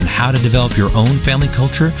how to develop your own family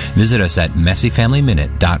culture, visit us at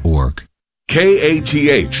messyfamilyminute.org.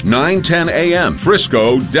 KATH 910 AM,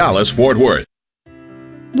 Frisco, Dallas, Fort Worth.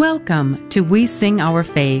 Welcome to We Sing Our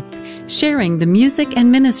Faith, sharing the music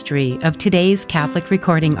and ministry of today's Catholic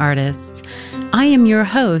recording artists. I am your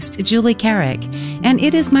host, Julie Carrick, and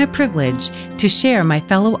it is my privilege to share my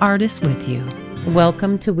fellow artists with you.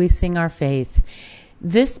 Welcome to We Sing Our Faith.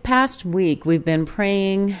 This past week, we've been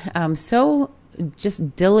praying so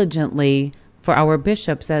just diligently for our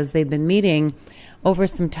bishops as they've been meeting over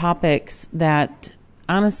some topics that,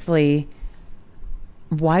 honestly,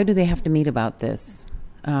 why do they have to meet about this?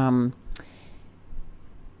 And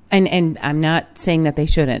I'm not saying that they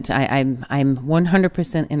shouldn't. I'm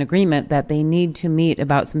 100% in agreement that they need to meet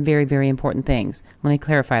about some very, very important things. Let me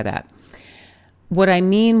clarify that. What I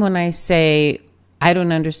mean when I say I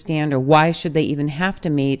don't understand or why should they even have to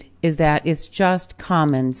meet is that it's just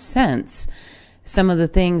common sense. Some of the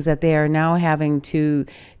things that they are now having to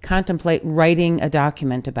contemplate writing a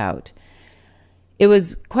document about. It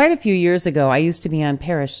was quite a few years ago. I used to be on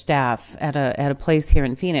parish staff at a place here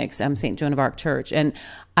in Phoenix, St. Joan of Arc Church, and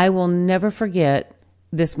I will never forget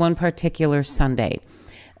this one particular Sunday.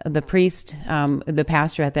 The priest, the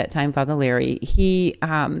pastor at that time, Father Larry,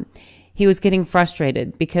 he was getting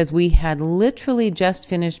frustrated because we had literally just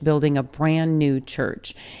finished building a brand new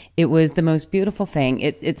church. It was the most beautiful thing.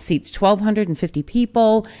 It seats 1,250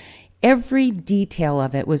 people. Every detail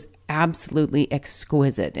of it was absolutely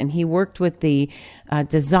exquisite. And he worked with the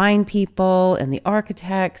design people and the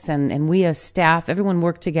architects and we as staff, everyone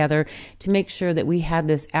worked together to make sure that we had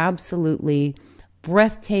this absolutely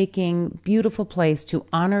breathtaking, beautiful place to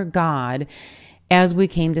honor God as we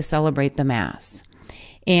came to celebrate the Mass.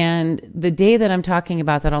 And the day that I'm talking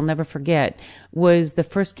about that I'll never forget was the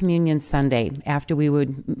First Communion Sunday after we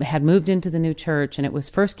had moved into the new church, and it was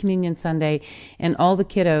First Communion Sunday, and all the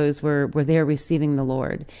kiddos were there receiving the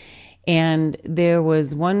Lord. And there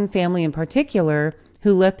was one family in particular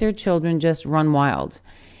who let their children just run wild.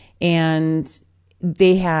 And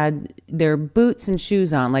they had their boots and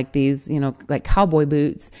shoes on, like these, like cowboy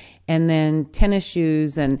boots, and then tennis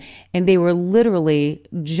shoes, and they were literally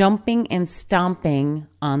jumping and stomping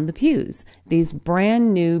on the pews. These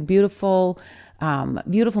brand new, beautiful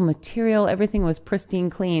material. Everything was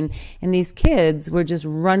pristine clean. And these kids were just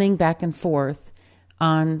running back and forth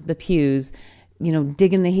on the pews,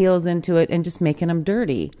 digging the heels into it and just making them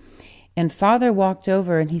dirty. And Father walked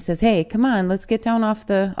over and he says, "Hey, come on, let's get down off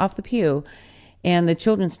the pew." And the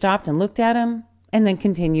children stopped and looked at him and then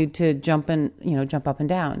continued to jump up and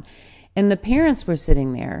down. And the parents were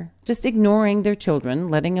sitting there just ignoring their children,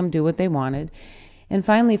 letting them do what they wanted. And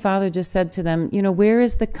finally, Father just said to them, where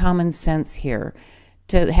is the common sense here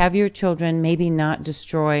to have your children maybe not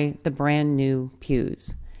destroy the brand new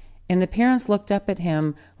pews? And the parents looked up at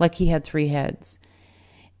him like he had three heads.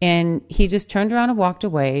 And he just turned around and walked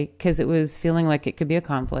away because it was feeling like it could be a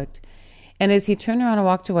conflict. And as he turned around and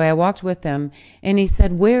walked away, I walked with him, and he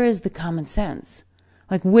said, "Where is the common sense?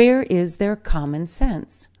 Like, where is their common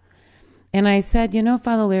sense?" And I said,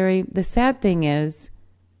 Father Larry, the sad thing is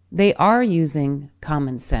they are using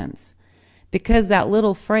common sense, because that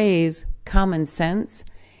little phrase, common sense,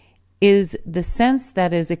 is the sense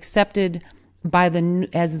that is accepted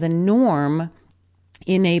as the norm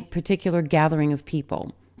in a particular gathering of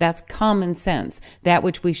people. That's common sense, that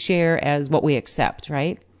which we share as what we accept,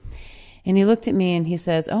 right? And he looked at me and he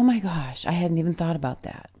says, "Oh my gosh, I hadn't even thought about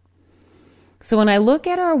that." So when I look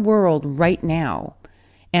at our world right now,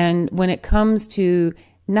 and when it comes to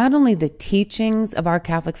not only the teachings of our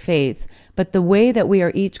Catholic faith, but the way that we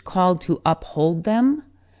are each called to uphold them,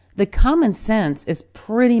 the common sense is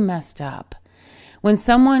pretty messed up. When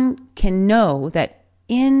someone can know that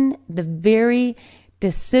in the very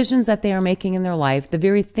decisions that they are making in their life, the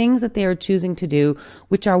very things that they are choosing to do,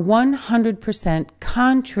 which are 100%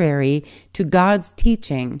 contrary to God's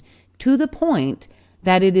teaching, to the point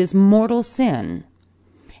that it is mortal sin.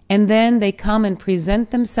 And then they come and present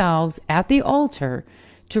themselves at the altar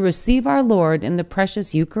to receive our Lord in the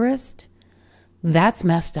precious Eucharist. That's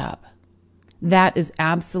messed up. That is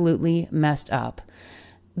absolutely messed up.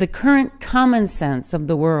 The current common sense of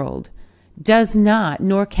the world does not,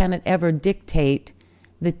 nor can it ever dictate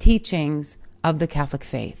the teachings of the Catholic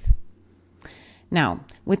faith. Now,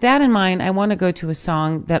 with that in mind, I want to go to a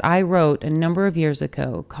song that I wrote a number of years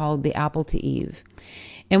ago called The Apple to Eve.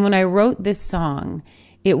 And when I wrote this song,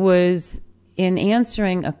 it was in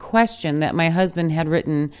answering a question that my husband had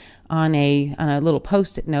written on a little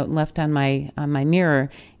Post-it note left on my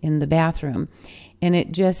mirror in the bathroom. And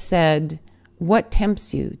it just said, "What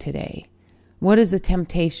tempts you today? What is the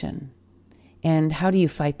temptation? And how do you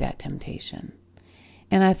fight that temptation?"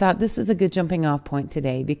 And I thought this is a good jumping off point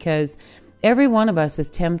today, because every one of us is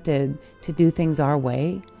tempted to do things our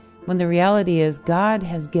way, when the reality is God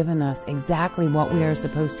has given us exactly what we are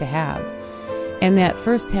supposed to have. And that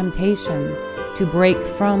first temptation to break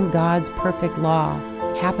from God's perfect law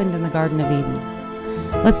happened in the Garden of Eden.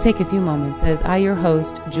 Let's take a few moments as I, your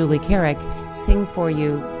host, Julie Carrick, sing for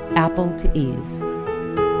you Apple to Eve.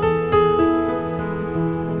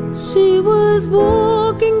 She was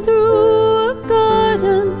walking through a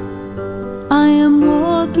garden. I am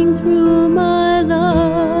walking through my life.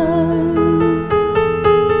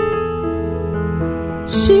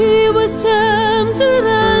 She was tempted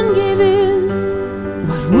and gave in.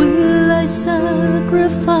 What will I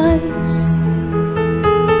sacrifice?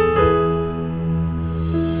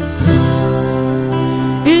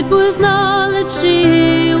 It was knowledge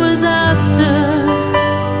she was after.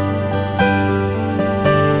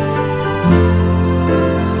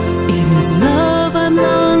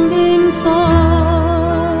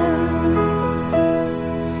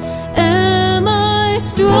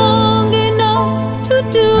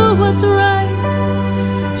 What's right?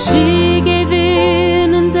 She gave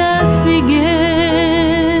in and death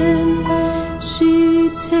began. She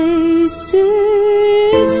tasted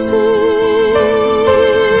sin.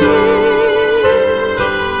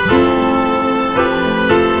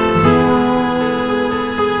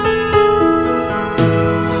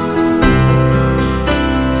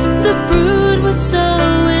 The fruit was so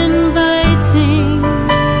inviting.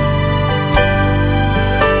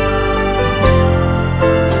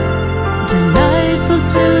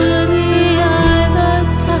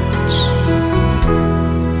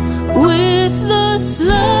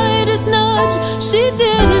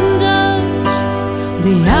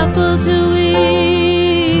 The apple to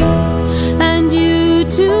Eve, and you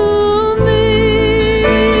to me.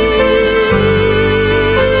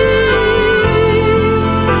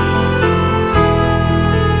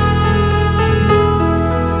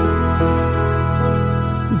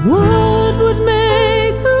 What would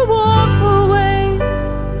make her walk away,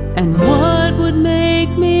 and what would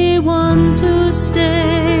make me want to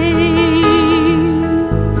stay?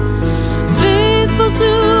 Faithful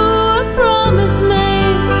to a promise made.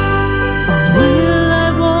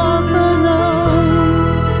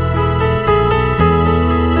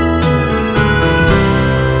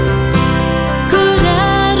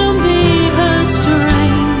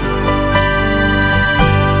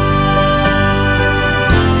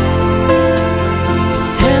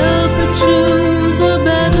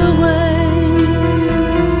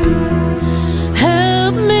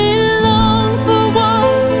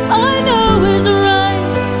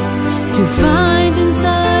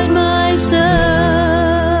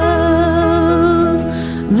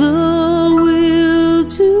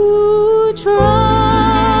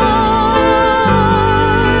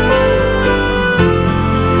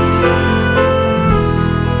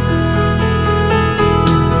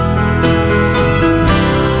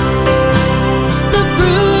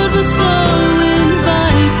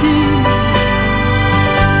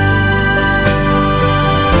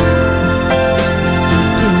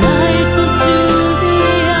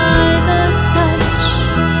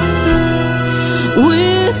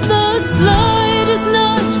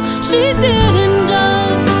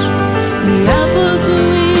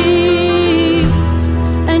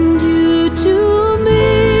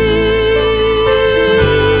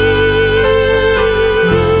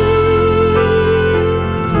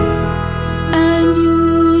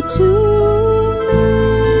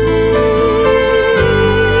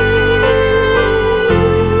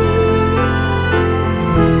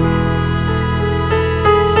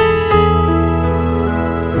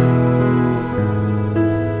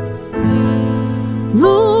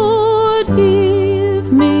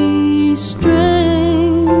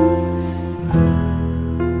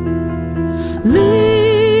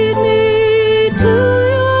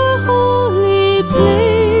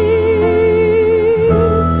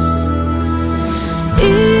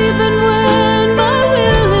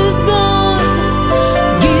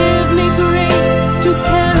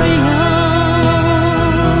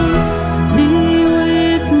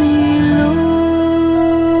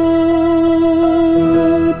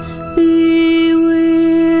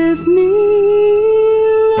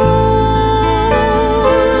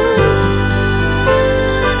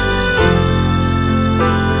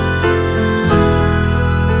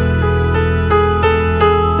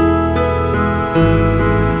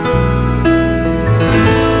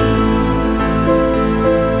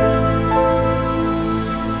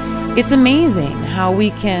 It's amazing how we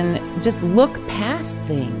can just look past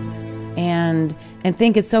things and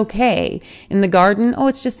think it's okay. In the garden, oh,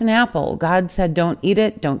 it's just an apple. God said, don't eat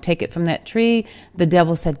it. Don't take it from that tree. The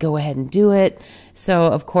devil said, go ahead and do it. So,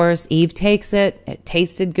 of course, Eve takes it. It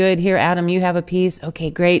tasted good. Here, Adam, you have a piece.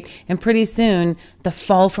 Okay, great. And pretty soon, the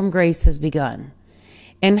fall from grace has begun.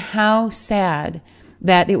 And how sad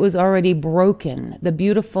that it was already broken. The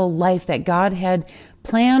beautiful life that God had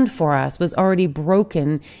planned for us was already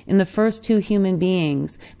broken in the first two human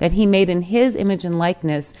beings that he made in his image and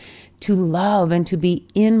likeness to love and to be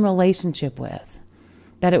in relationship with.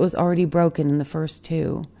 That it was already broken in the first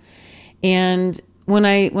two. And when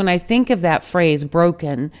I think of that phrase,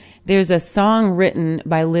 broken, there's a song written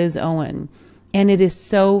by Liz Owen. And it is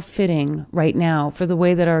so fitting right now for the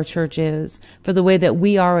way that our church is, for the way that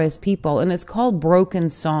we are as people. And it's called Broken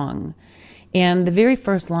Song. And the very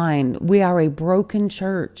first line, we are a broken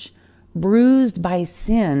church, bruised by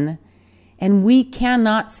sin, and we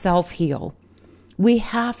cannot self-heal. We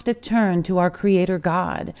have to turn to our Creator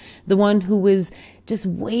God, the one who is just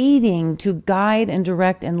waiting to guide and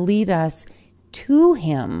direct and lead us to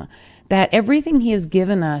Him, that everything He has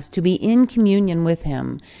given us to be in communion with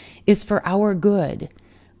Him is for our good.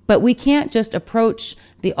 But we can't just approach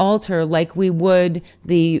the altar like we would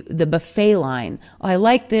the buffet line. Oh, I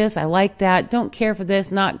like this, I like that, don't care for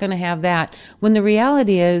this, not going to have that. When the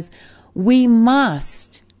reality is, we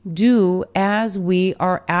must do as we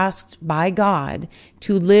are asked by God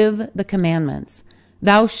to live the commandments.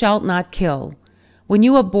 Thou shalt not kill. When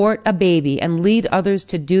you abort a baby and lead others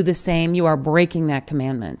to do the same, you are breaking that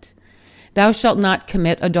commandment. Thou shalt not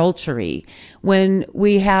commit adultery. When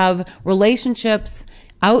we have relationships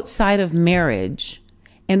outside of marriage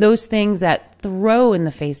and those things that throw in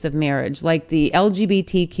the face of marriage, like the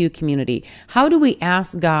LGBTQ community, how do we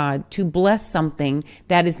ask God to bless something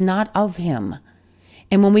that is not of Him?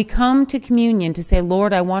 And when we come to communion to say,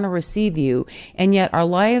 Lord, I want to receive you, and yet our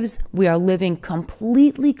lives, we are living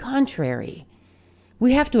completely contrary,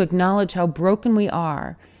 we have to acknowledge how broken we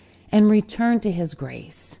are and return to His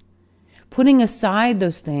grace. Putting aside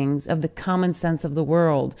those things of the common sense of the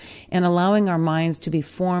world and allowing our minds to be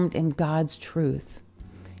formed in God's truth.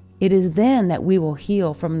 It is then that we will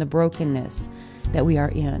heal from the brokenness that we are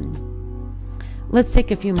in. Let's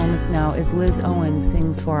take a few moments now as Liz Owen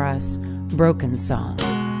sings for us Broken Song.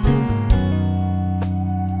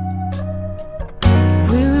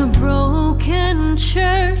 We're a broken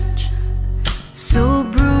church, so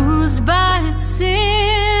bruised by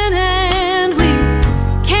sin, and we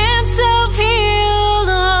can't self-heal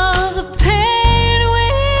of the pain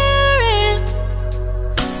we're in.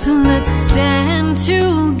 So let's stand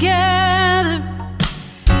together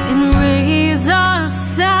and raise our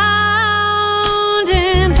sound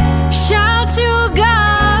and shout to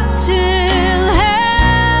God till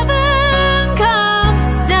heaven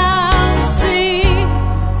comes down. Sing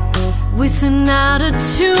with an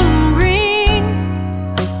out-of-tune ring,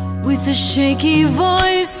 with a shaky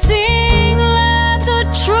voice, sing, let the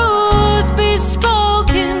truth be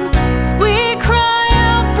spoken. We cry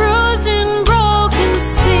out bruised and broken,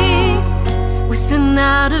 sing with an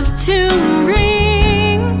out-of-tune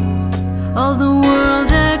ring, all the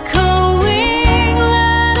world echoing,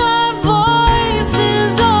 let our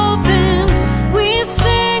voices open. We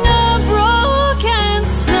sing a broken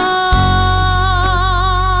song.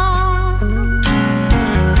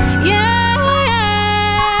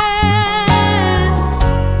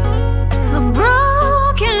 A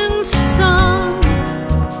broken song.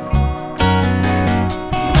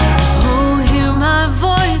 Oh, hear my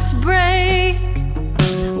voice break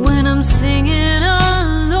when I'm singing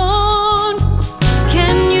alone.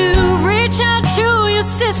 Can you reach out to your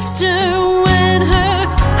sister when her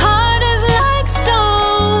heart is like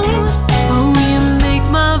stone? Oh, you make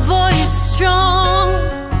my voice strong,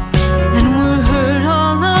 and we're heard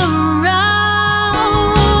all around.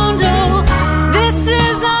 Oh, this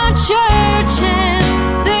is our church, and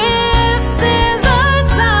this is our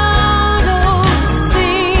sound. Oh,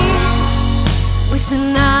 sing with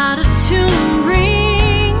an out-of-tune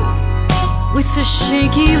ring, with a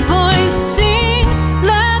shaky voice, sing,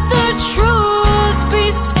 let the truth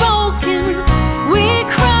be spoken. We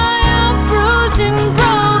cry out bruised and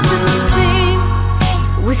broken, sing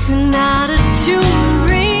with an out-of-tune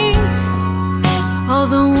ring, all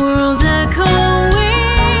the world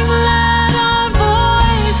echoing, let our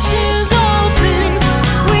voices open.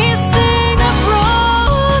 We sing a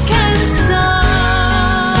broken song.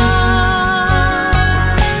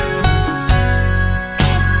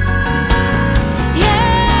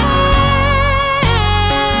 Yeah.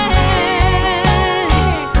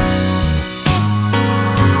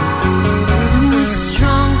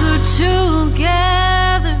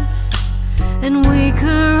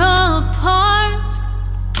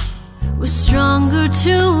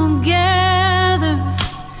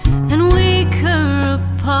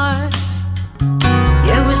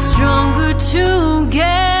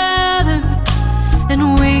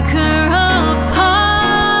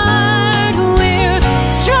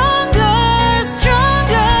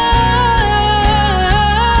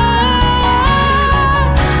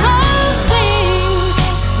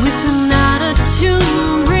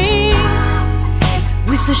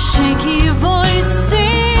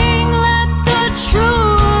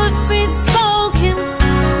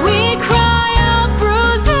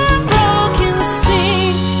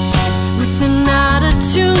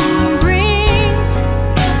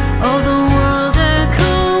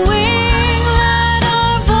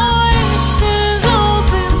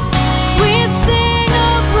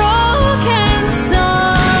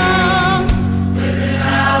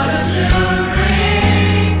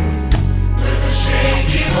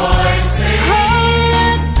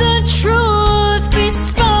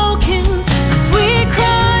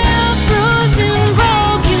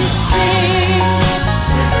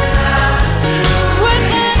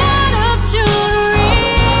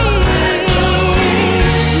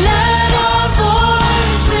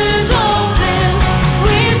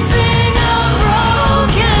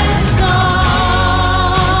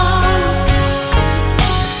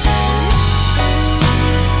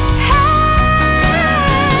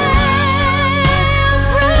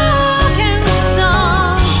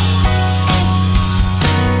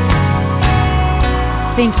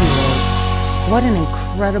 Thank you, Liz. What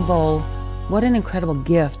an incredible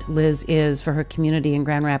gift Liz is for her community in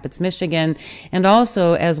Grand Rapids, Michigan, and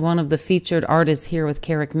also as one of the featured artists here with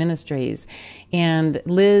Carrick Ministries. And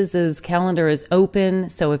Liz's calendar is open,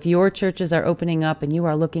 so if your churches are opening up and you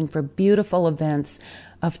are looking for beautiful events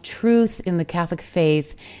of truth in the Catholic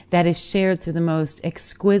faith that is shared through the most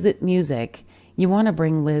exquisite music, you want to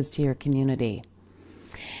bring Liz to your community.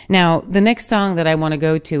 Now, the next song that I want to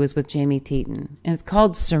go to is with Jamie Teton, and it's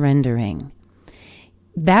called Surrendering.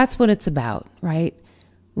 That's what it's about, right?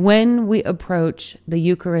 When we approach the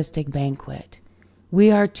Eucharistic banquet,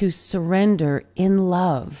 we are to surrender in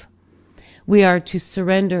love. We are to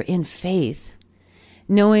surrender in faith,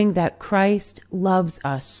 knowing that Christ loves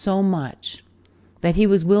us so much, that he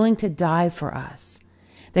was willing to die for us,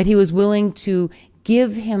 that he was willing to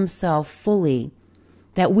give himself fully,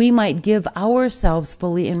 that we might give ourselves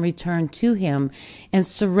fully in return to him and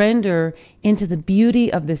surrender into the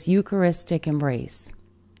beauty of this Eucharistic embrace.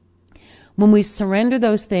 When we surrender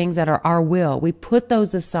those things that are our will, we put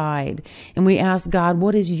those aside and we ask God,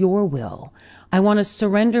 what is your will? I want to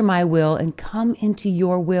surrender my will and come into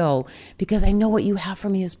your will because I know what you have for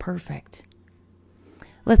me is perfect.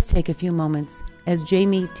 Let's take a few moments as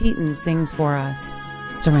Jamie Teton sings for us,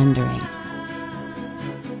 Surrendering.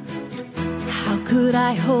 How could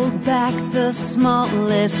I hold back the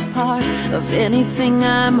smallest part of anything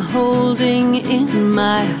I'm holding in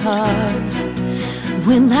my heart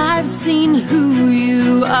when I've seen who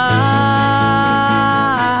you are?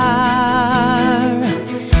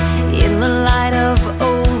 In the light of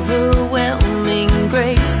overwhelming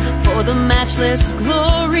grace, for the matchless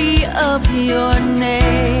glory of your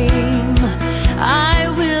name, I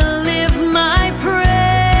will live my praise.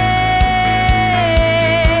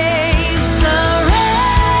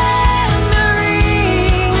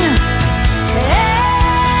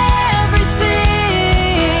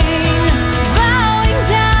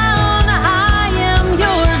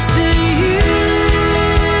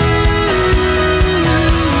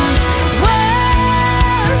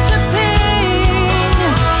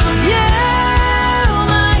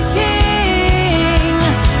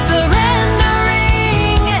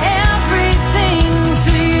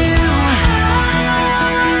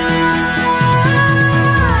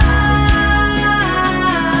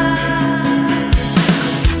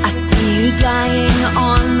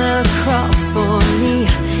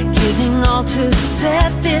 To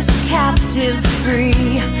set this captive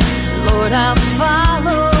free, Lord, I'll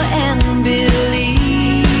follow and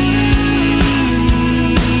believe.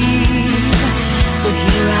 So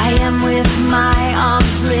here I am with my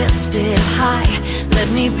arms lifted high. Let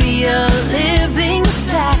me be a living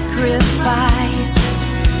sacrifice.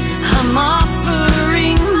 I'm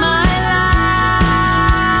offering my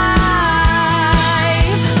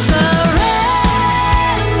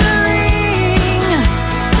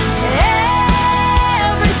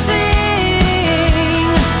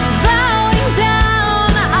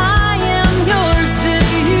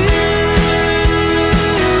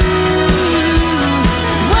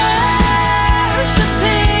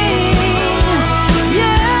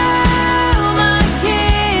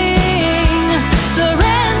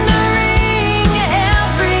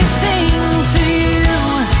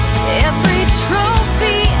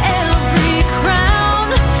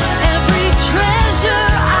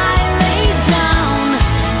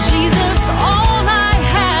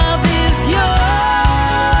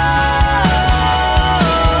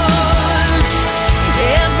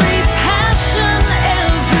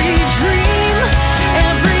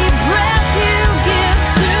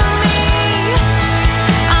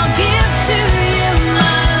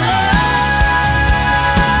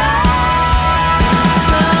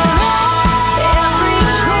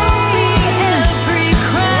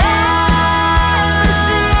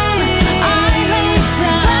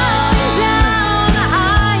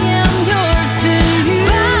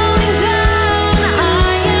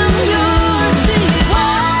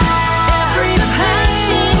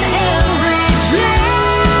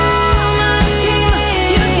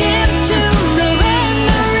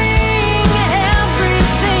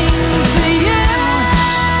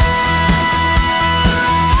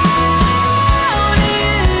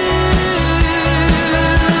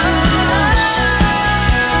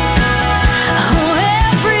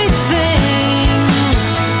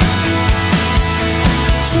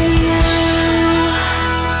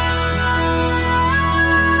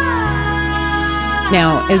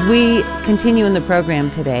Now, as we continue in the program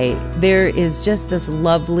today, there is just this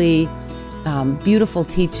lovely, beautiful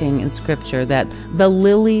teaching in Scripture that the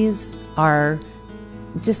lilies are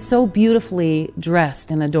just so beautifully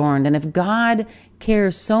dressed and adorned. And if God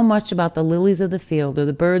cares so much about the lilies of the field or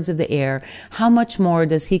the birds of the air, how much more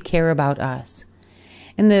does he care about us?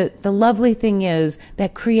 And the lovely thing is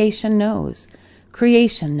that creation knows.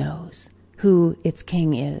 Creation knows who its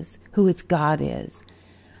king is, who its God is.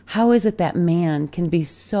 How is it that man can be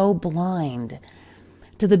so blind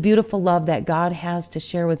to the beautiful love that God has to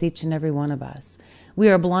share with each and every one of us? We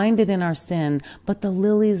are blinded in our sin, but the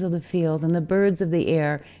lilies of the field and the birds of the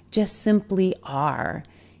air just simply are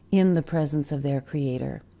in the presence of their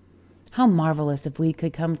Creator. How marvelous if we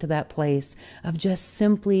could come to that place of just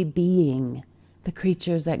simply being the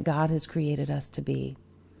creatures that God has created us to be.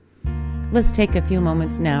 Let's take a few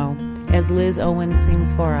moments now as Liz Owen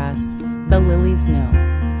sings for us, The Lilies Know.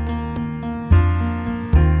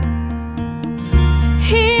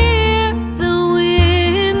 Hear the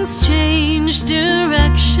winds change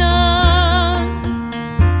direction.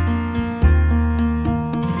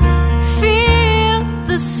 Feel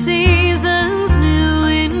the season's new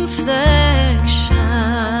inflection.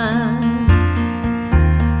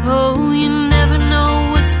 Oh, you never know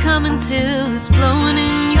what's coming till it's blowing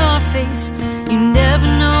in your face. You never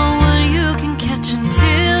know what you can catch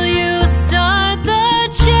until you start the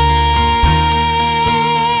chase.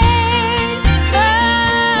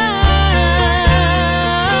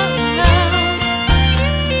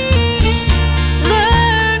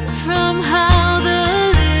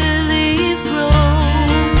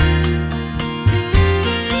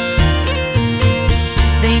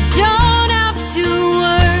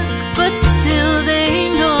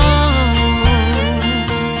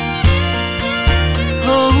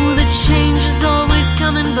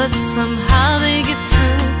 But somehow they get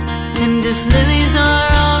through. And if lilies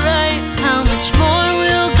are alright, how much more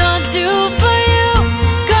will God do for you?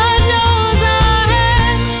 God knows our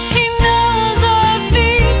hands, He knows our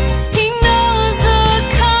feet, He knows the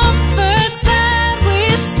comforts that we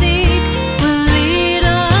seek. Will lead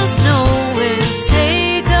us nowhere,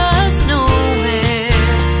 take us nowhere.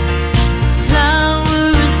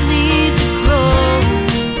 Flowers need to grow,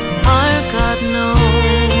 our God knows.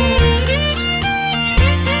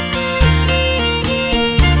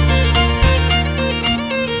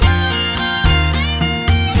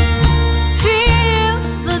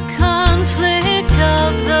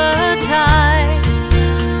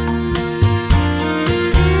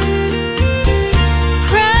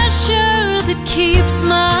 Keeps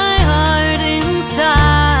my heart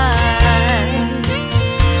inside.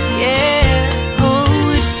 Yeah.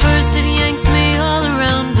 Oh, at first it yanks me all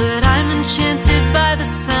around, but I'm enchanted by the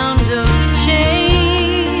sound of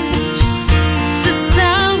change. The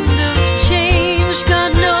sound of change.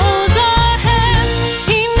 God knows our hands,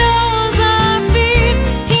 He knows our feet,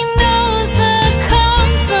 He knows the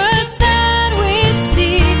comforts that we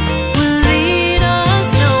seek. Will lead us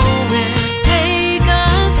nowhere, take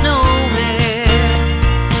us nowhere.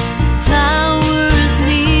 Flowers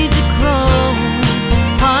need to grow,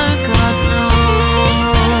 our God knows.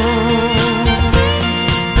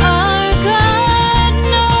 Our God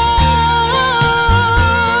knows.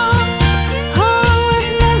 Oh, if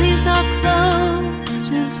lilies are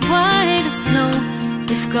clothed as white as snow,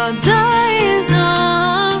 if God's eye is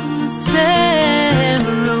on the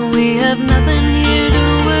sparrow, we have nothing here to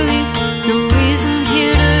worry, no reason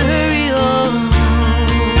here to hurry. Oh,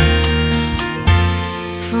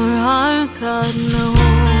 for our God knows.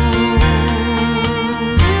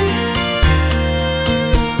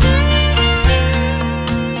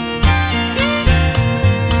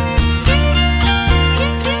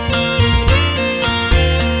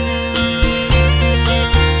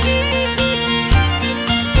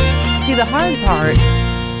 See, the hard part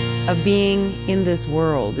of being in this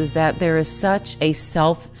world is that there is such a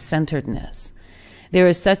self-centeredness. There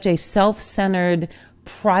is such a self-centered,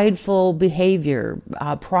 prideful behavior,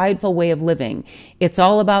 prideful way of living. It's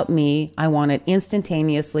all about me. I want it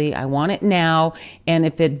instantaneously. I want it now. And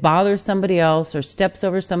if it bothers somebody else or steps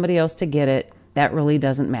over somebody else to get it, that really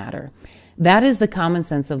doesn't matter. That is the common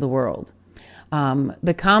sense of the world.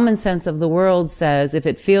 The common sense of the world says, if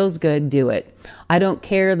it feels good, do it. I don't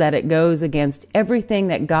care that it goes against everything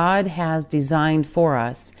that God has designed for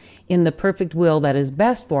us in the perfect will that is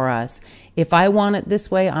best for us. If I want it this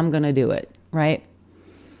way, I'm going to do it, right?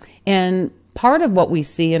 And part of what we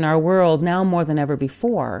see in our world now more than ever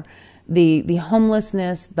before, the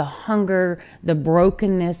homelessness, the hunger, the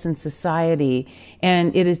brokenness in society,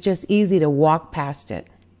 and it is just easy to walk past it.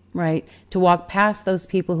 Right? To walk past those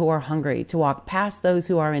people who are hungry, to walk past those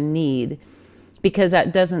who are in need, because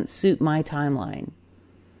that doesn't suit my timeline,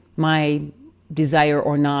 my desire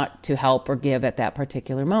or not to help or give at that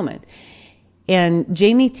particular moment. And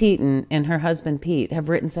Jamie Teton and her husband Pete have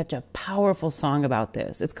written such a powerful song about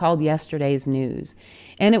this. It's called Yesterday's News.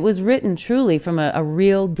 And it was written truly from a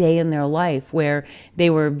real day in their life where they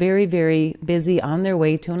were very, very busy on their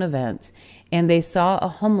way to an event. And they saw a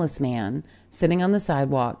homeless man sitting on the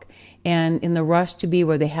sidewalk. And in the rush to be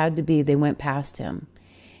where they had to be, they went past him.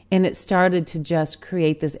 And it started to just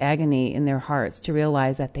create this agony in their hearts to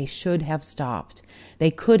realize that they should have stopped.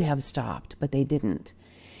 They could have stopped, but they didn't.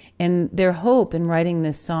 And their hope in writing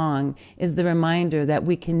this song is the reminder that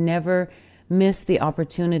we can never miss the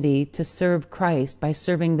opportunity to serve Christ by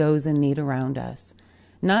serving those in need around us.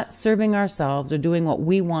 Not serving ourselves or doing what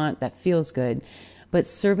we want that feels good, but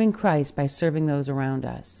serving Christ by serving those around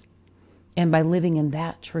us and by living in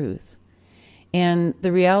that truth. And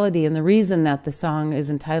the reality and the reason that the song is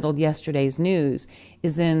entitled Yesterday's News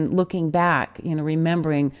is then looking back,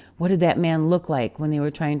 remembering what did that man look like when they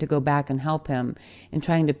were trying to go back and help him and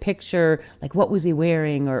trying to picture like what was he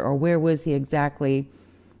wearing or where was he exactly.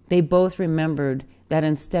 They both remembered that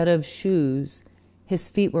instead of shoes, his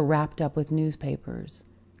feet were wrapped up with newspapers.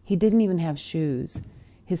 He didn't even have shoes.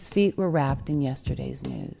 His feet were wrapped in yesterday's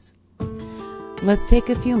news. Let's take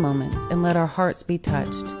a few moments and let our hearts be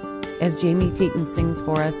touched as Jamie Teton sings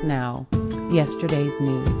for us now, Yesterday's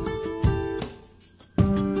News.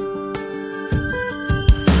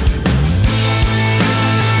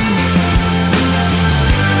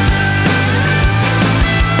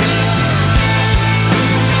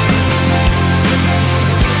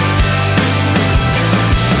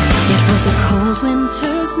 It was a cold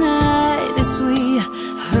winter's night as we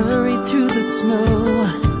hurried through the snow.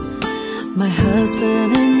 My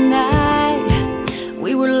husband and I,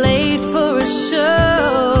 we were late for a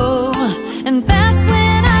show, and that's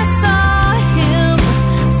when I saw him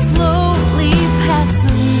slowly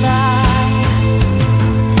passing by.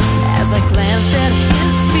 As I glanced at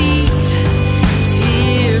his feet,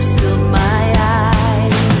 tears filled my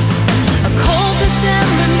eyes. A cold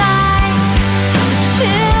December night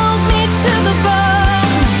chilled me to the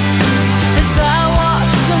bone. As I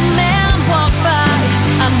watched a man walk by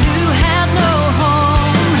I knew had no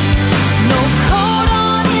home, no coat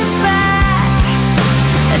on his back,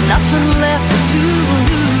 and nothing left to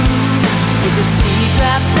lose, with his feet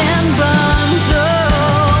wrapped and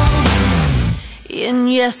bundled in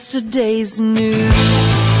yesterday's news.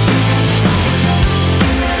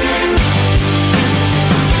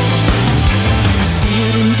 I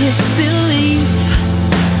stared in disbelief.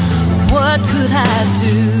 What could I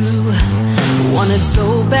do? Wanted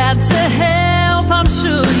so bad to help. I'm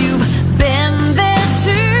sure you've been there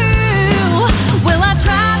too. Well, I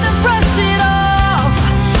tried to brush it off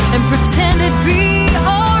and pretend it'd be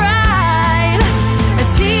alright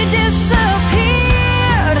as he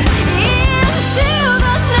disappeared into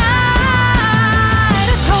the night.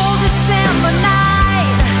 A cold December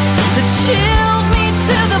night that chilled me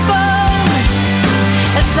to the bone.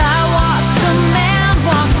 As I watched a man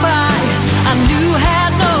walk by I knew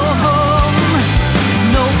had no home,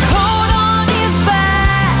 no coat on his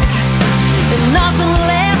back, and nothing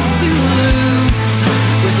left to lose,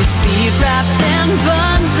 with his feet wrapped and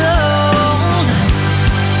bundled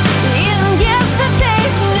in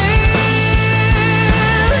yesterday's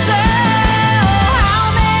news. Oh,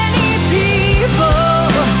 how many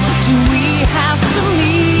people do we have to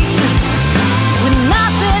meet with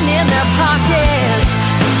nothing in their pockets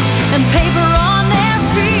and paper on their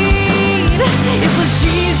feet? It was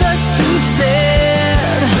Jesus who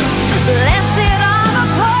said, blessed are the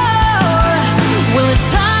poor. Well, it's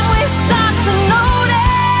time we start to notice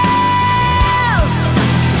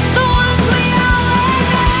the ones we all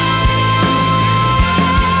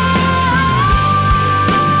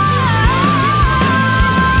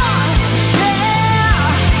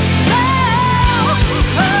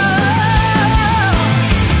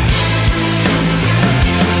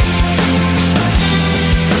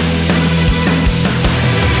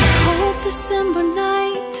December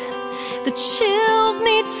night that chilled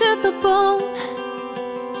me to the bone.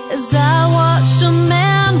 As I watched a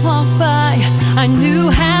man walk by I knew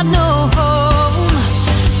had no home,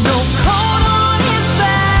 no coat on his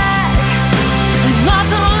back, and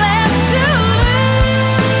nothing left to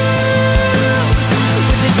lose,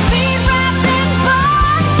 with his feet wrapped and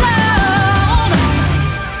bundled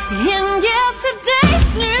in yesterday's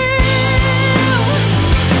news.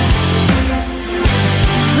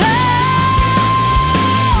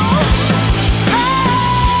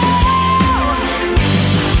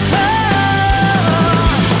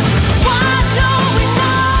 Why don't we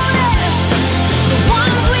notice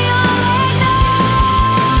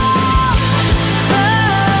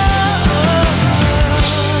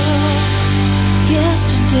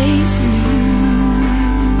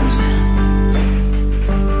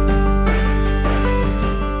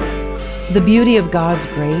The beauty of God's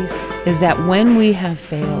grace is that when we have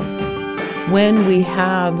failed, when we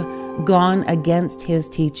have gone against His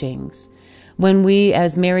teachings, when we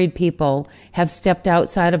as married people have stepped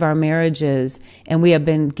outside of our marriages and we have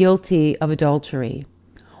been guilty of adultery,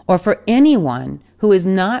 or for anyone who is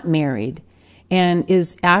not married and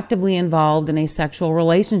is actively involved in a sexual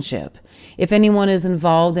relationship, if anyone is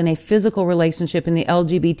involved in a physical relationship in the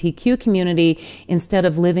LGBTQ community instead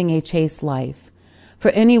of living a chaste life, for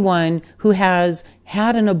anyone who has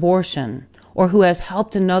had an abortion or who has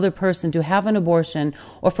helped another person to have an abortion,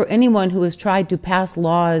 or for anyone who has tried to pass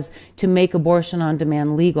laws to make abortion on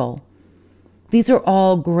demand legal. These are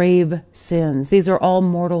all grave sins. These are all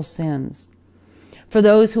mortal sins. For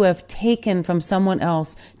those who have taken from someone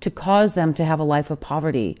else to cause them to have a life of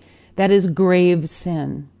poverty, that is grave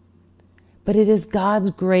sin. But it is God's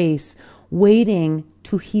grace waiting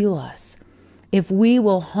to heal us. If we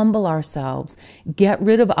will humble ourselves, get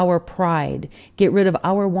rid of our pride, get rid of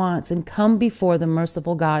our wants, and come before the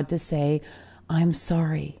merciful God to say, I'm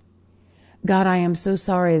sorry. God, I am so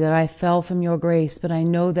sorry that I fell from your grace, but I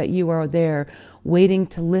know that you are there waiting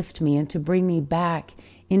to lift me and to bring me back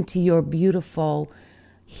into your beautiful,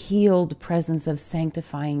 healed presence of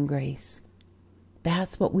sanctifying grace.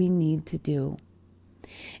 That's what we need to do.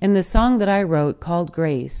 And the song that I wrote, called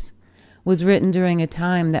Grace, was written during a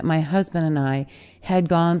time that my husband and I had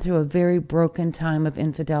gone through a very broken time of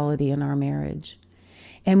infidelity in our marriage.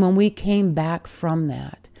 And when we came back from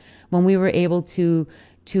that, when we were able to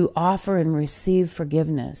offer and receive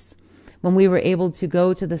forgiveness, when we were able to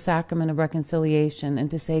go to the sacrament of reconciliation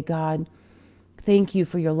and to say, God, thank you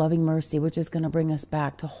for your loving mercy, which is going to bring us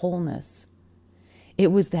back to wholeness.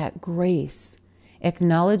 It was that grace,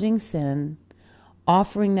 acknowledging sin,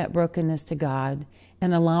 offering that brokenness to God,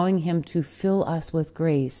 and allowing Him to fill us with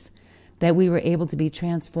grace, that we were able to be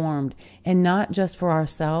transformed, and not just for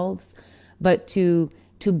ourselves, but to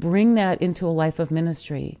bring that into a life of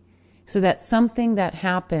ministry, so that something that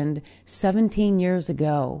happened 17 years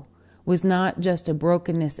ago was not just a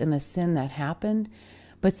brokenness and a sin that happened,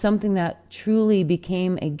 but something that truly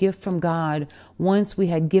became a gift from God once we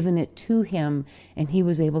had given it to Him and He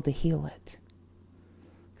was able to heal it.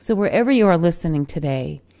 So wherever you are listening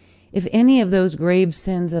today, if any of those grave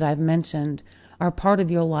sins that I've mentioned are part of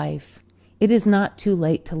your life, it is not too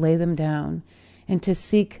late to lay them down and to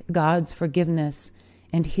seek God's forgiveness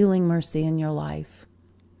and healing mercy in your life.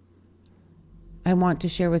 I want to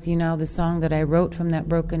share with you now the song that I wrote from that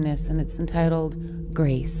brokenness, and it's entitled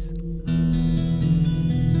Grace.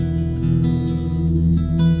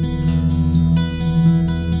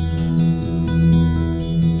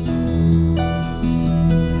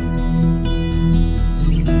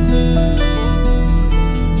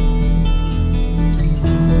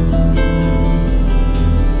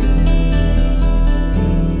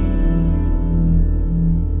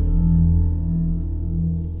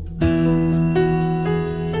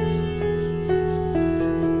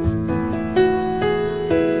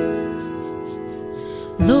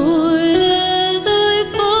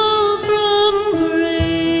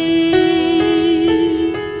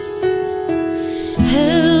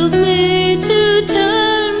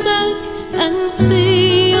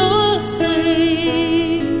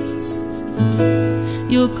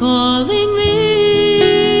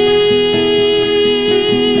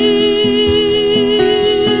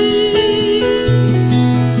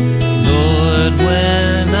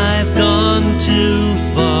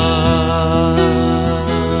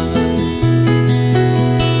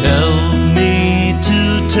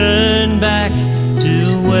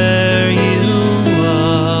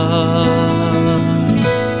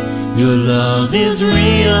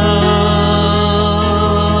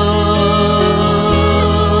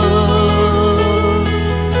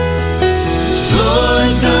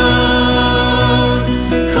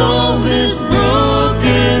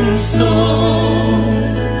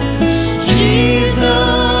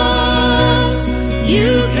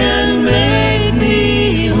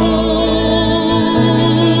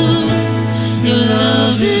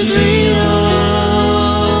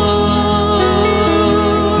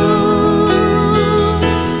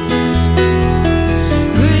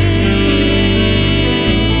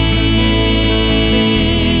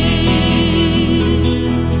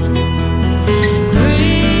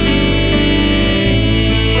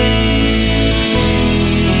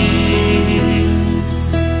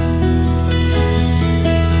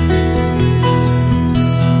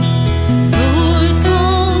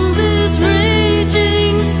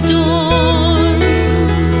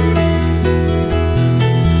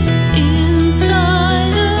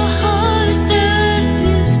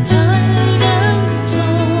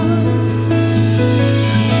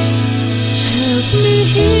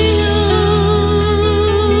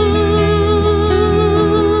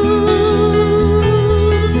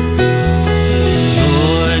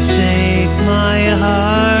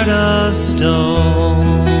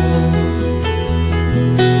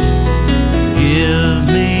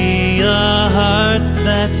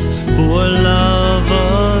 that's for love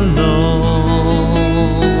alone.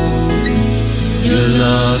 Your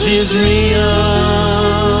love is real.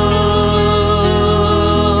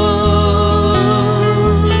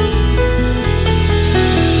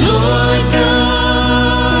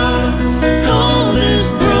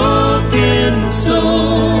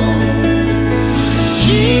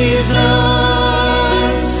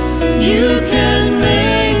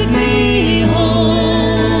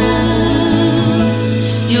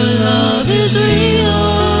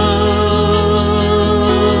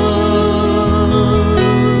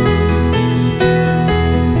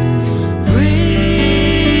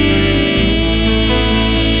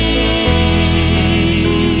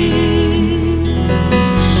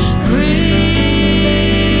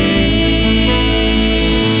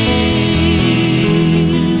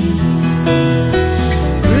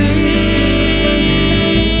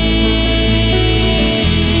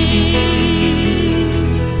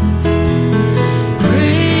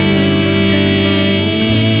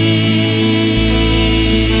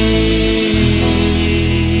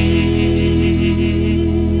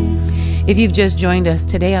 If you've just joined us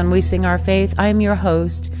today on We Sing Our Faith, I'm your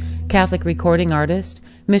host, Catholic recording artist,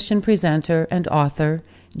 mission presenter, and author,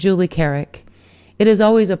 Julie Carrick. It is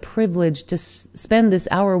always a privilege to spend this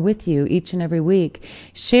hour with you each and every week,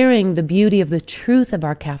 sharing the beauty of the truth of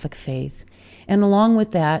our Catholic faith, and along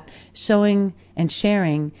with that, showing and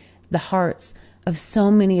sharing the hearts of so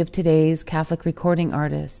many of today's Catholic recording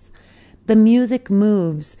artists. The music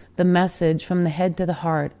moves the message from the head to the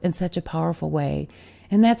heart in such a powerful way.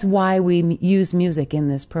 And that's why we use music in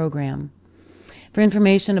this program. For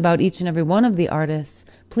information about each and every one of the artists,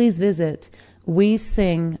 please visit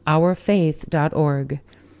WeSingOurFaith.org.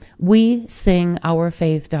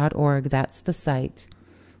 WeSingOurFaith.org, that's the site.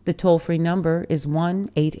 The toll-free number is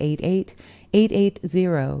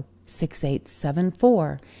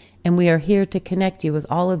 1-888-880-6874, and we are here to connect you with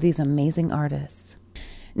all of these amazing artists.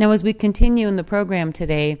 Now, as we continue in the program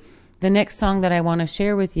today, the next song that I want to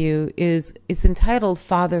share with you is entitled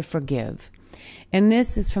Father Forgive. And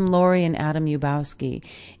this is from Lori and Adam Yubowski.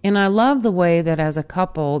 And I love the way that as a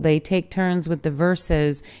couple, they take turns with the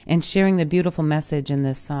verses and sharing the beautiful message in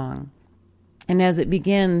this song. And as it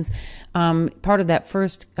begins, part of that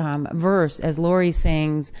first verse, as Lori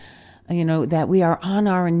sings, that we are on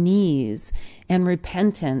our knees and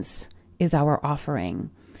repentance is our offering.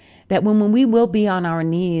 That when we will be on our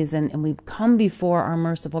knees and we come before our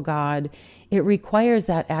merciful God, it requires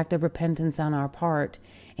that act of repentance on our part.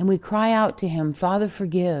 And we cry out to him, Father,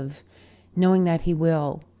 forgive, knowing that he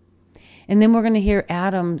will. And then we're going to hear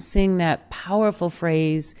Adam sing that powerful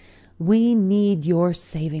phrase, we need your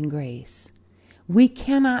saving grace. We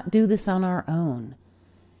cannot do this on our own.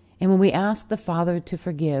 And when we ask the Father to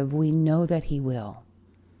forgive, we know that he will.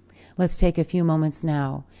 Let's take a few moments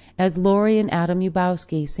now as Lori and Adam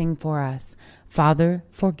Yubowski sing for us, Father,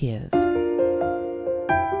 Forgive.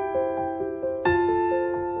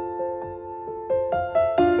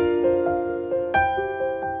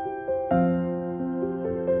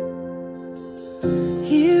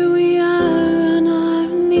 Here we are on our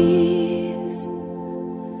knees.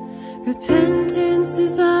 Repentance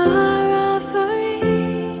is our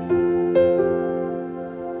offering.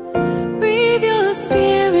 Breathe your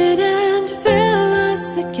spirit and fill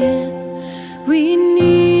us again. We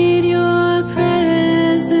need your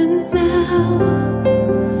presence now.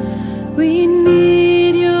 We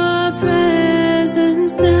need your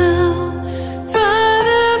presence now.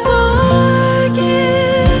 Father,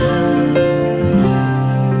 forgive.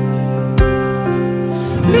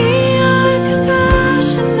 Be our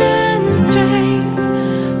compassion and strength.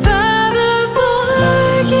 Father,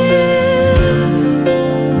 forgive.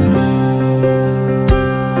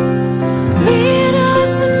 Lead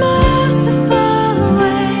us in merciful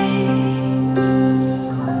ways.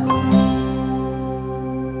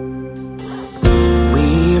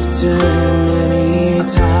 We've turned many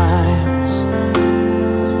times.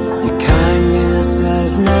 Your kindness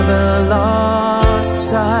has never lost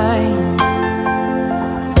sight.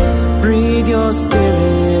 Breathe your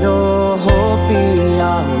spirit, oh, hope be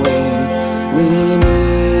our way. We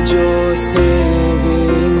need your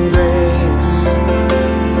saving grace.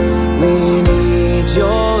 We need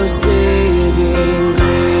your saving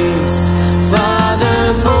grace.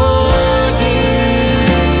 Father, forgive.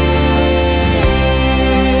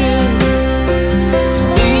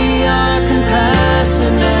 Be our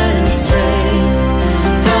compassion and strength.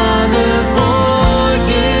 Father,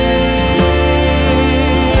 forgive.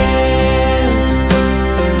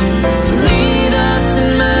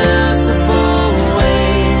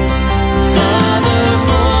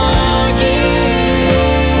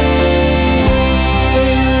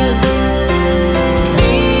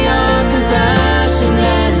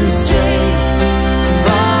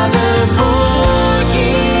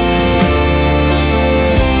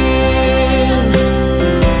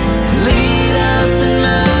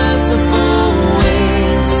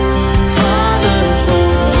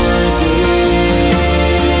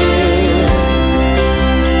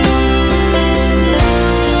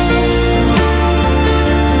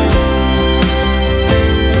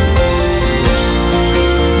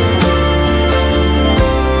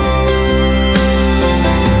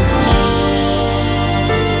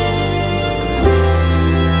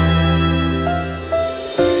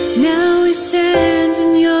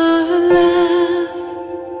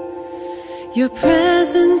 Your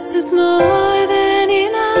presence is more than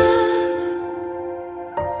enough.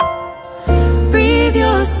 Breathe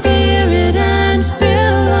your spirit and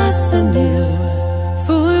fill us anew,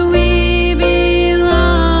 for we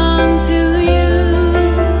belong to you.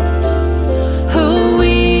 Oh,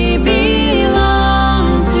 we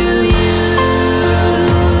belong to you.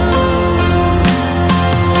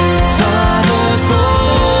 Father,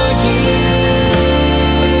 forgive.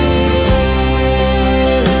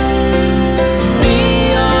 Be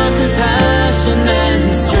our compassion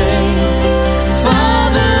and strength.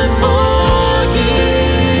 Father, forgive.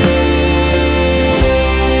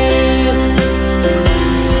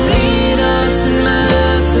 Lead us in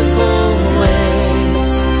merciful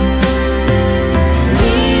ways.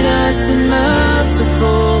 Lead us in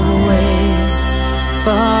merciful ways.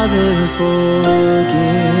 Father,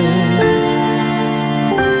 forgive.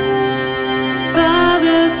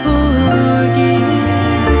 Father, forgive.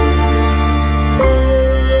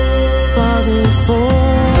 Father, forgive.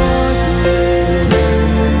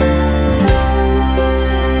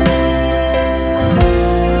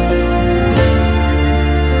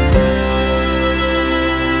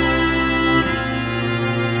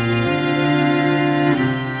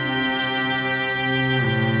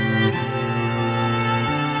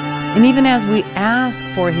 And even as we ask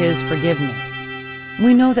for His forgiveness,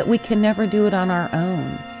 we know that we can never do it on our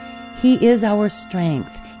own. He is our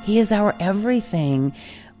strength. He is our everything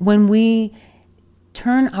when we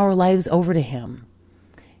turn our lives over to Him.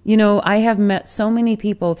 You know, I have met so many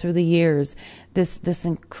people through the years, this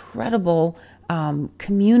incredible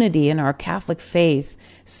community in our Catholic faith,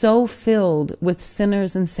 so filled with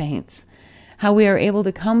sinners and saints, how we are able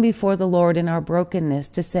to come before the Lord in our brokenness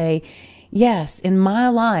to say, yes, in my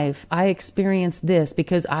life, I experienced this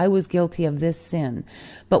because I was guilty of this sin.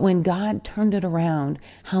 But when God turned it around,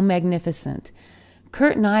 how magnificent.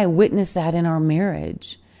 Kurt and I witnessed that in our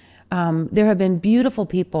marriage. There have been beautiful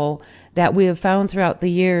people that we have found throughout the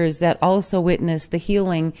years that also witnessed the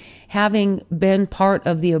healing, having been part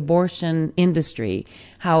of the abortion industry,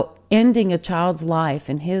 how ending a child's life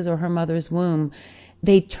in his or her mother's womb,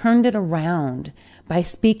 they turned it around by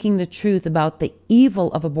speaking the truth about the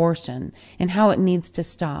evil of abortion and how it needs to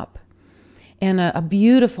stop. And a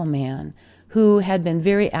beautiful man who had been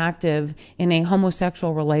very active in a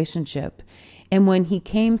homosexual relationship. And when he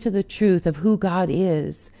came to the truth of who God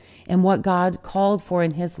is and what God called for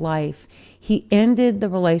in his life, he ended the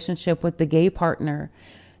relationship with the gay partner.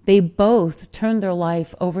 They both turned their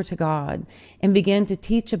life over to God and began to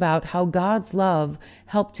teach about how God's love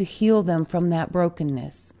helped to heal them from that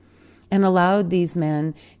brokenness, and allowed these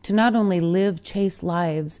men to not only live chaste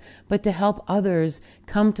lives, but to help others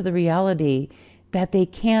come to the reality that they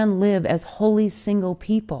can live as holy single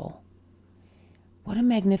people. What a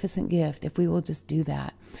magnificent gift if we will just do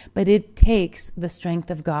that. But it takes the strength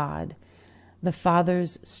of God, the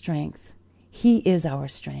Father's strength. He is our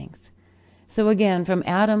strength. So again, from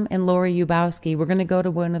Adam and Lori Yubowski, we're going to go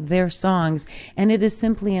to one of their songs, and it is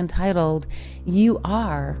simply entitled, You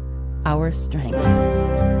Are Our Strength.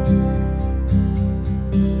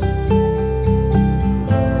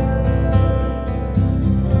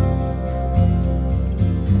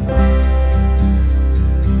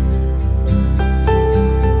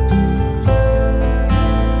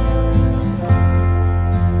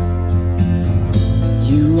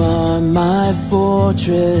 You are my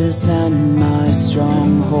fortress and my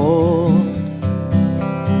stronghold,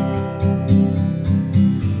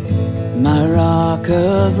 my rock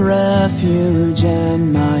of refuge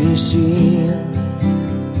and my shield.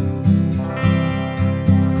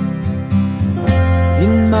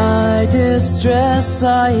 In my distress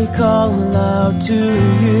I call out to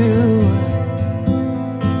you,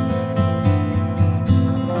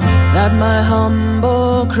 that my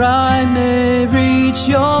humble cry may reach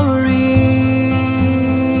your ear.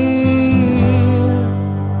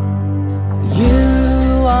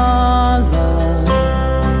 You are love,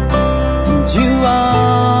 and you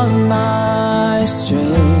are my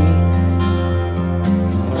strength.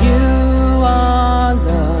 You are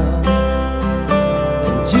love,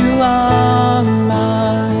 and you are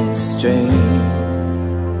my strength.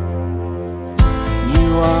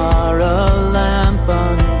 You are a lamp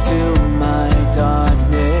unto my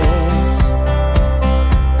darkness.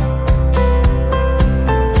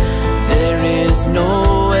 There is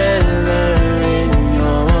no error in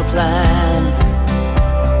your plan.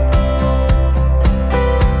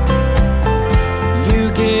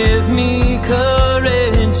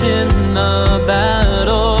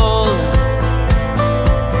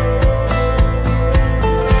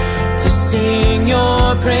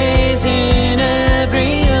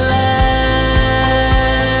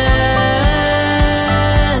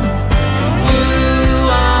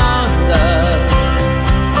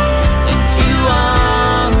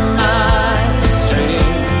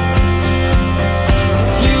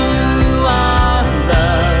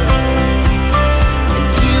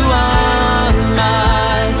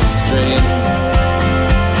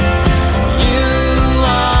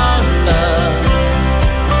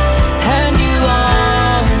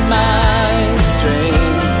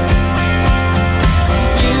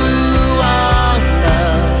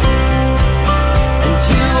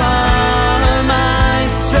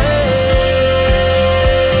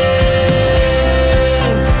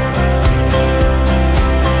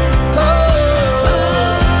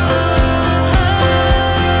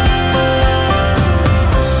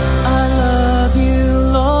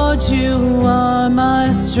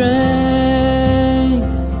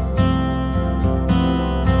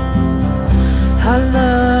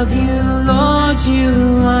 love you, Lord,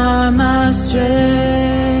 you are my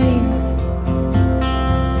strength.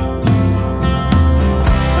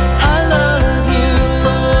 I love you,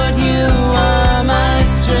 Lord, you are my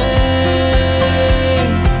strength.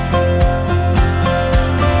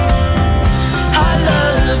 I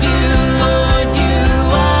love you, Lord, you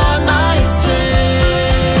are my strength.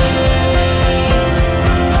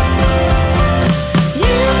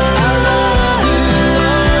 I love you,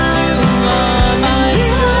 Lord, you are my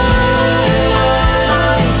strength.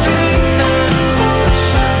 I love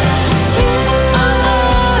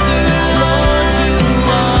you, Lord, you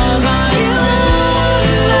are my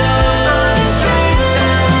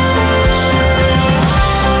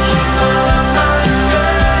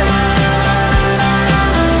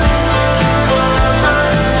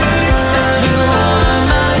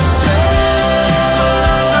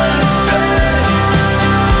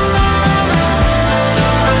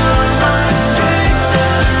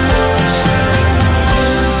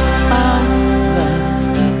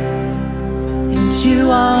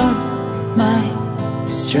you are my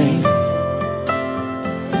strength.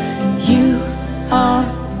 You are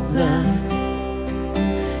love,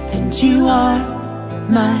 and you are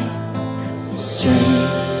my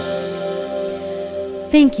strength.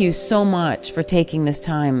 Thank you so much for taking this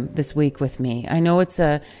time this week with me. I know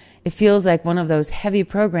it feels like one of those heavy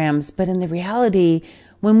programs, but in the reality,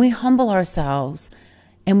 when we humble ourselves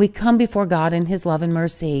and we come before God in His love and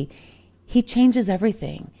mercy, He changes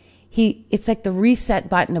everything. It's like the reset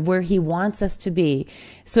button of where He wants us to be.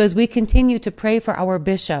 So as we continue to pray for our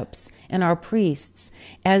bishops and our priests,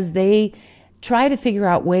 as they try to figure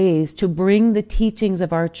out ways to bring the teachings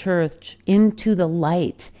of our church into the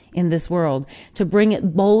light in this world, to bring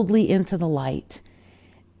it boldly into the light,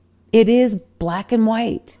 it is black and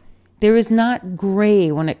white. There is not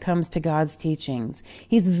gray when it comes to God's teachings.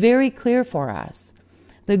 He's very clear for us.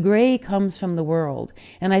 The gray comes from the world.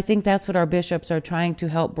 And I think that's what our bishops are trying to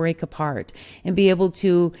help break apart and be able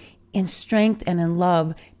to, in strength and in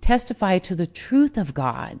love, testify to the truth of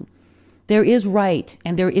God. There is right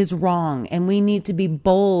and there is wrong, and we need to be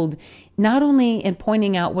bold, not only in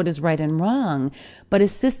pointing out what is right and wrong, but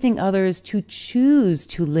assisting others to choose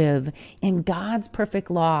to live in God's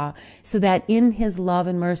perfect law, so that in His love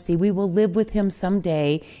and mercy we will live with Him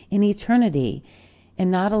someday in eternity, and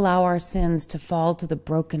not allow our sins to fall to the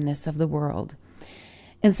brokenness of the world.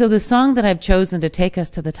 And so the song that I've chosen to take us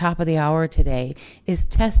to the top of the hour today is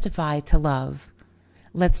Testify to Love.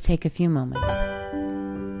 Let's take a few moments.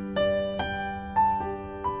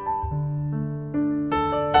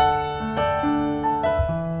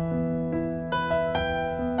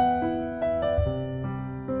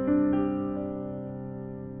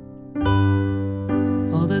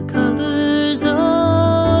 All the colors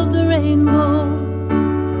of the rainbow,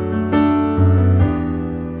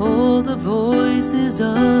 all the voices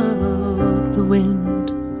of the wind,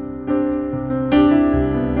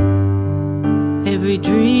 every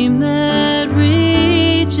dream that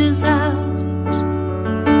reaches out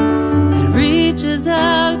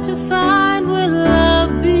to find where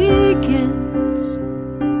love begins.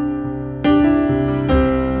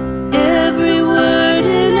 Every word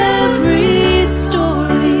in every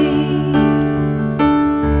story,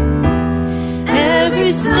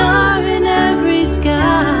 every star in every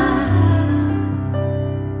sky,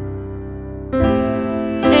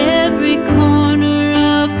 every corner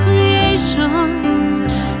of creation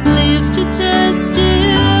lives to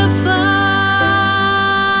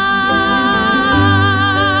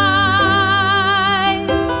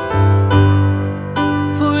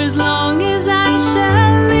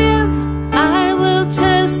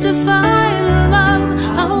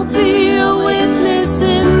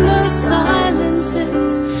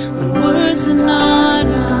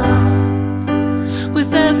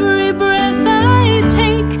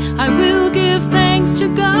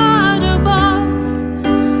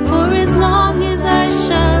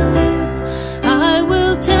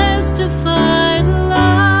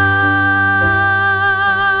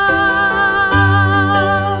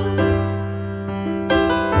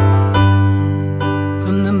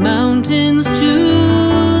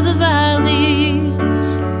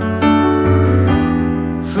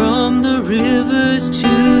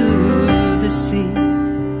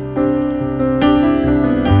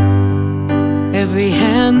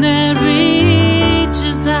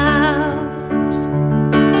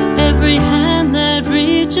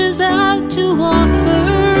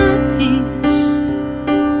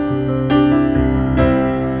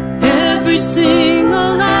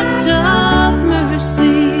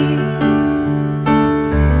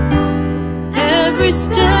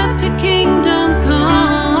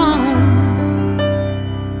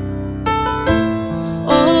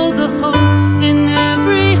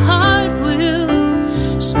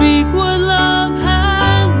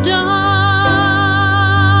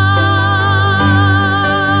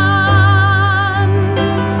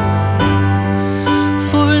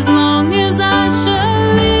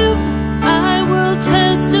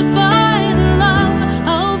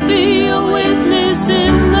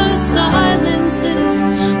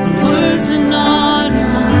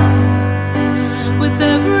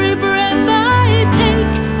every breath I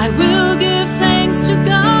take, I will give thanks to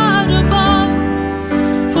God above.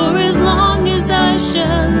 For as long as I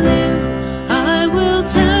shall live, I will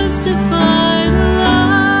testify love.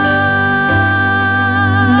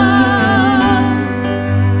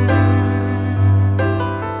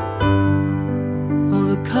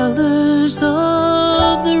 All the colors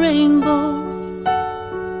of the rainbow,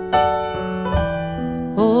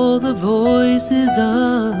 all the voices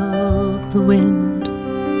of the wind,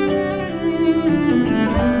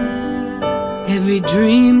 every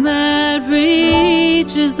dream that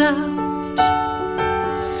reaches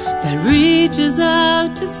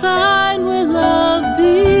out to find where love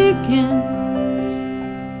begins,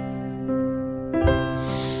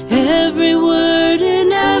 every word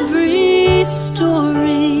in every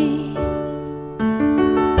story,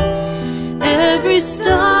 every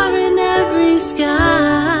star in every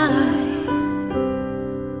sky,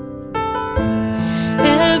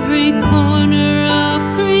 every corner of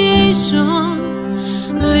creation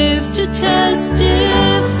lives to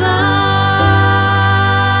testify.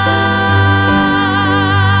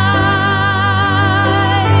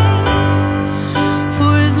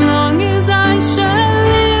 For as long as I shall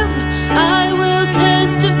live, I will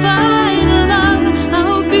testify to love.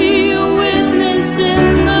 I'll be a witness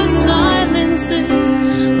in the silences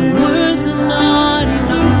when words are not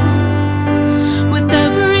enough. With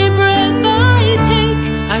every breath I take,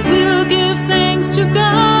 I will give thanks to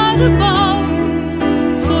God above.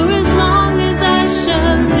 For as long as I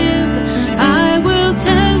shall live, I will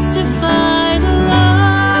testify to love.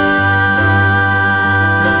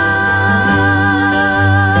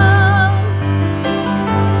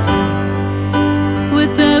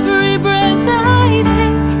 With every breath I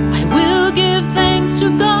take, I will give thanks to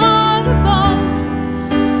God above.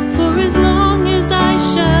 For as long as I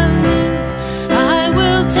shall live, I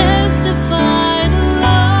will testify to love.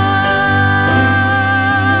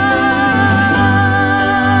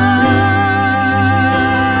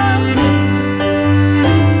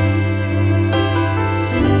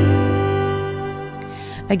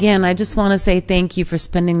 Again, I just want to say thank you for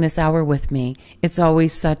spending this hour with me. It's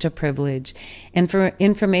always such a privilege. And for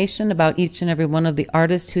information about each and every one of the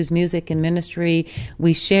artists whose music and ministry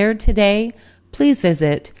we shared today, please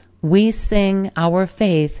visit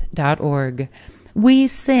WeSingOurFaith.org.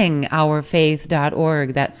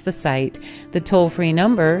 WeSingOurFaith.org. That's the site. The toll-free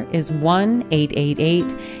number is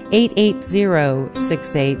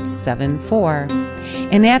 1-888-880-6874.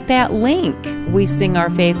 And at that link,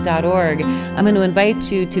 WeSingOurFaith.org, I'm going to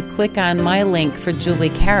invite you to click on my link for Julie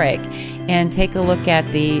Carrick and take a look at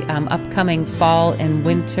the upcoming fall and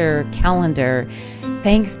winter calendar.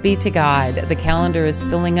 Thanks be to God, the calendar is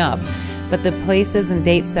filling up. But the places and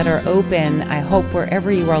dates that are open, I hope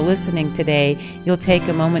wherever you are listening today, you'll take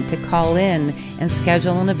a moment to call in and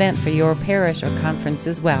schedule an event for your parish or conference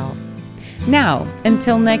as well. Now,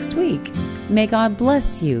 until next week, may God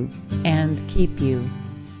bless you and keep you.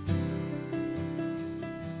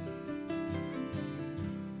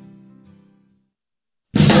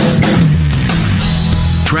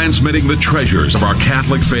 Transmitting the treasures of our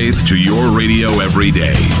Catholic faith to your radio every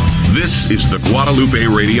day. This is the Guadalupe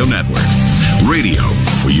Radio Network. Radio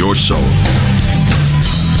for your soul.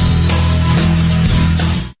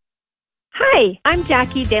 Hi, I'm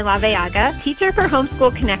Jackie De La Veaga, teacher for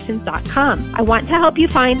HomeschoolConnections.com. I want to help you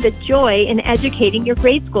find the joy in educating your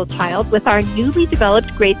grade school child with our newly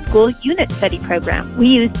developed grade school unit study program. We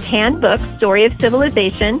use canned books, Story of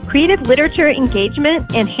Civilization, creative literature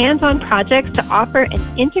engagement, and hands-on projects to offer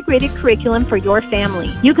an integrated curriculum for your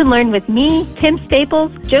family. You can learn with me, Tim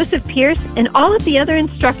Staples, Joseph Pierce, and all of the other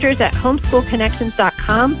instructors at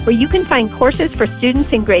HomeschoolConnections.com, where you can find courses for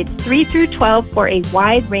students in grades 3 through 12 for a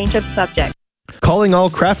wide range of subjects. Calling all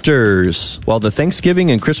crafters! While the Thanksgiving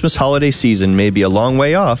and Christmas holiday season may be a long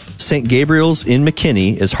way off, St. Gabriel's in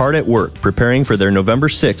McKinney is hard at work preparing for their November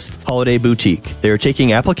 6th holiday boutique. They are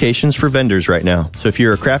taking applications for vendors right now. So if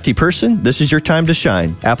you're a crafty person, this is your time to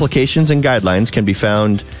shine. Applications and guidelines can be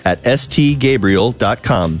found at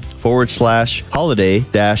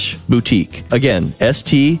stgabriel.com/holiday-boutique. Again,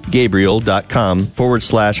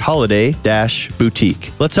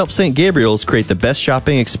 stgabriel.com/holiday-boutique. Let's help St. Gabriel's create the best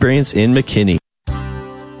shopping experience in McKinney.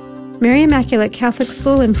 Mary Immaculate Catholic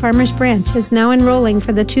School in Farmers Branch is now enrolling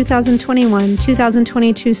for the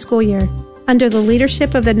 2021-2022 school year. Under the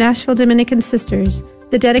leadership of the Nashville Dominican Sisters,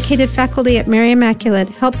 the dedicated faculty at Mary Immaculate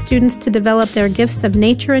help students to develop their gifts of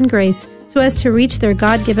nature and grace so as to reach their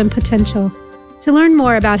God-given potential. To learn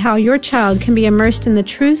more about how your child can be immersed in the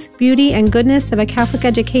truth, beauty, and goodness of a Catholic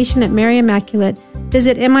education at Mary Immaculate,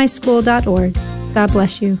 visit mischool.org. God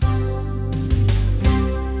bless you.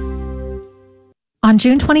 On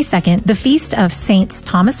June 22nd, the feast of Saints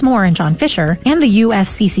Thomas More and John Fisher and the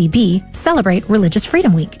USCCB celebrate Religious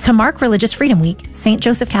Freedom Week. To mark Religious Freedom Week, St.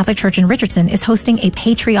 Joseph Catholic Church in Richardson is hosting a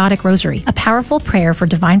patriotic rosary, a powerful prayer for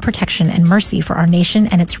divine protection and mercy for our nation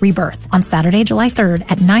and its rebirth, on Saturday, July 3rd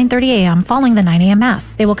at 9:30 a.m. following the 9 a.m.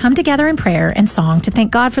 Mass. They will come together in prayer and song to thank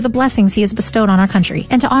God for the blessings He has bestowed on our country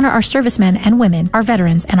and to honor our servicemen and women, our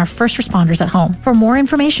veterans, and our first responders at home. For more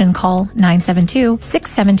information, call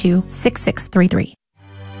 972-672-6633.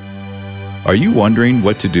 Are you wondering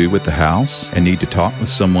what to do with the house and need to talk with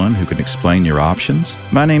someone who can explain your options?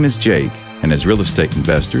 My name is Jake, and as real estate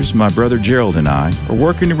investors, my brother Gerald and I are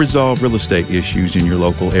working to resolve real estate issues in your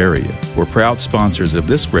local area. We're proud sponsors of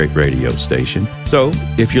this great radio station, so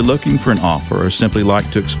if you're looking for an offer or simply like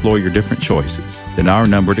to explore your different choices, then our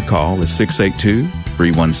number to call is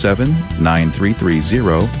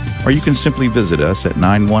 682-317-9330, or you can simply visit us at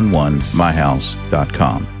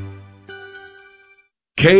 911myhouse.com.